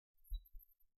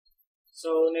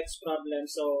So, next problem.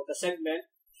 So, the segment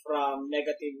from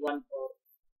negative 1 to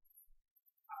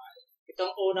itong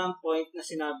unang point na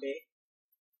sinabi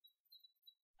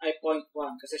ay point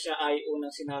 1 kasi siya ay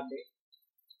unang sinabi.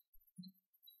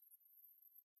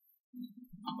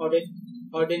 Ang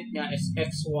coordinate niya is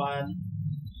x1,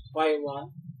 y1.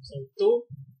 So,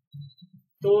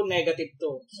 2, negative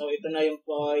 2. So, ito na yung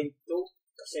point 2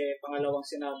 kasi pangalawang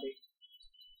sinabi.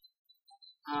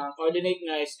 Coordinate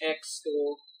niya is x2,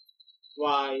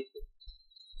 y2.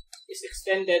 Is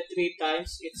extended 3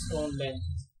 times its own length.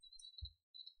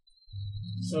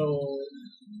 So,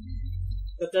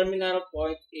 the terminal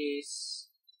point is,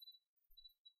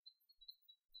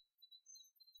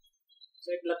 so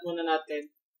i-plot muna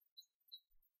natin.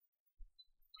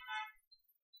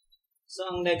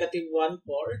 So, ang negative 1, 4.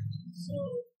 So,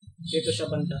 dito siya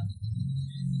banda.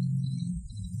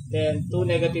 Then, 2,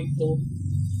 negative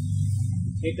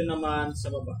 2. Dito naman sa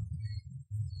baba.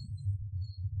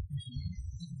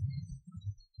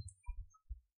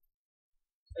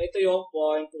 Ito yung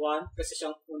point 1 kasi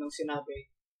siyang unang sinabi.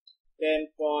 Then,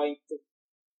 point 2.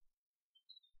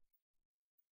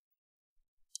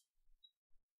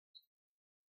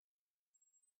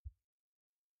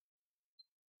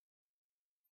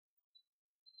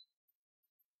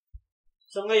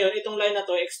 So, ngayon, itong line na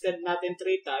to, extend natin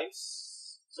 3 times.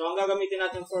 So, ang gagamitin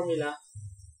natin formula.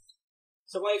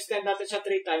 So, kung extend natin siya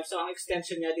 3 times, so ang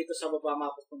extension niya dito sa baba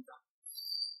mapupunta.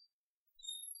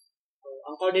 So,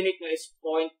 ang coordinate niya is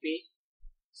point P.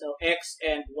 So, x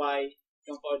and y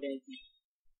yung coordinate niya.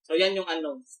 So, yan yung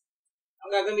unknown.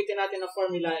 Ang gagamitin natin na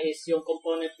formula is yung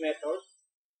component method.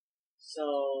 So,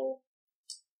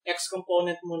 x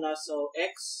component muna. So,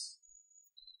 x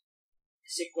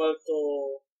is equal to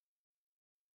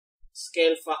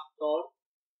scale factor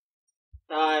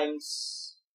times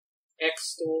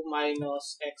x2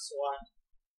 minus x1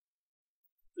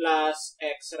 plus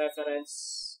x reference.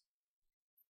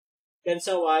 Then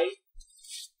sa y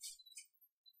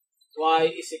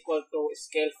is equal to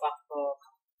scale factor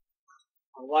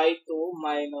y2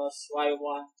 minus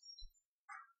y1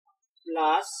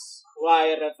 plus y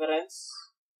reference.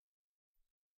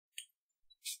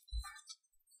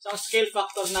 So, ang scale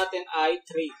factor natin ay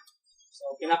 3.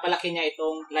 So, pinapalaki niya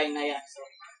itong line na yan. So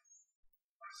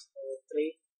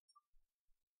 3.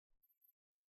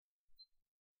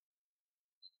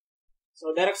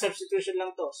 So, direct substitution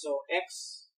lang to. So,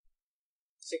 x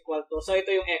is equal to, so ito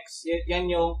yung x. Yan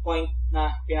yung point na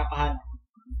pinapahanap.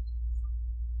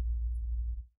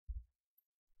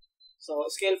 So,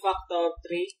 scale factor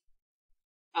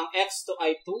 3. Ang x to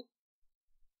ay 2.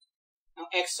 Ang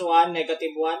x1,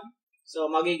 negative 1. So,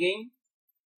 magiging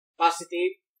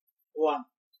positive 1.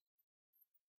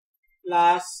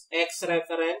 Plus x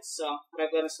reference. So, ang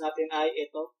reference natin ay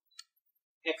ito.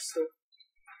 x2.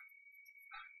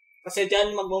 Kasi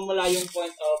dyan magmumula yung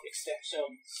point of extension.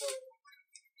 So,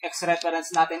 x reference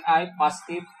natin ay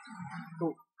positive 2.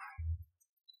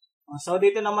 So,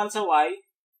 dito naman sa y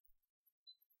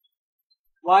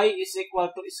is equal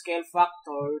to scale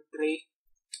factor 3.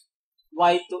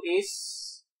 y2 is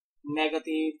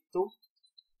negative 2.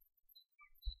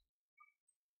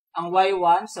 Ang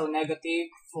y1, so negative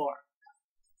 4.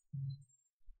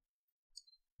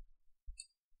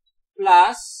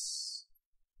 Plus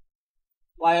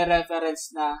y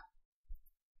reference na,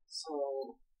 so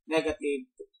negative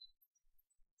 2.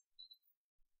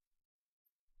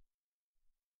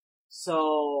 So,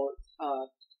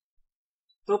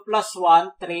 2 plus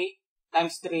 1, 3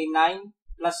 times 3, 9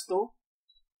 plus 2,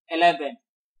 11.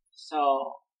 So,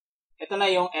 ito na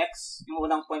yung x, yung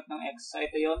unang point ng x. So,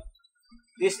 ito yun.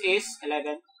 This is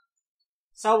 11.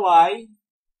 Sa y,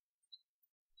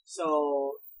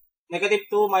 so, negative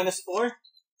 2 minus 4,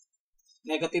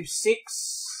 negative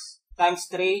 6 times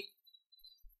 3,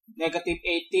 negative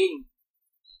 18,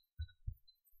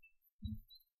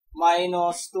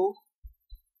 minus 2,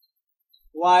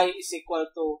 y is equal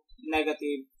to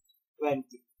negative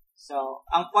 20. So,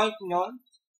 ang point nyon,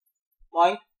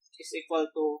 point is equal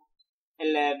to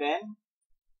 11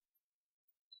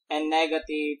 and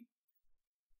negative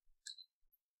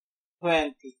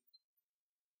 20.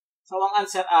 So, ang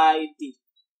answer ay D.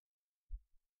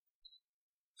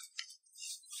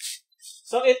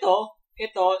 So, ito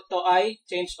ay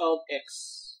change of x.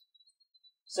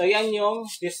 So, yan yung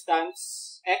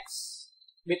distance x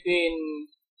between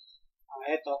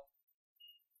ito.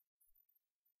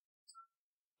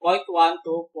 Point 1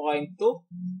 to point 2.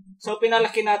 So,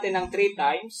 pinalaki natin ng 3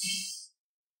 times.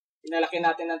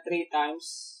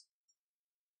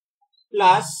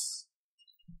 Plus,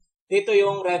 dito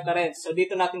yung reference. So,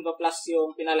 dito natin pa-plus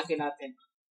yung pinalaki natin.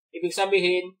 Ibig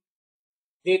sabihin,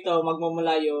 dito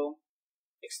magmumula yung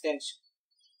extension.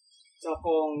 So,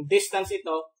 kung distance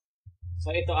ito,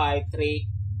 so ito ay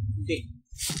 3D.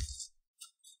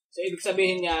 So, ibig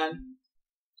sabihin yan,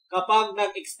 kapag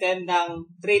nag-extend ng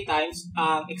 3 times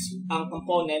ang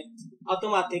component,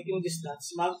 automatic yung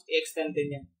distance mag-extend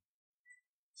din yan.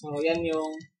 So, yan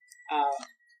yung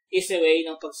easy way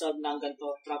ng pag-solve ng ganito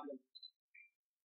problem.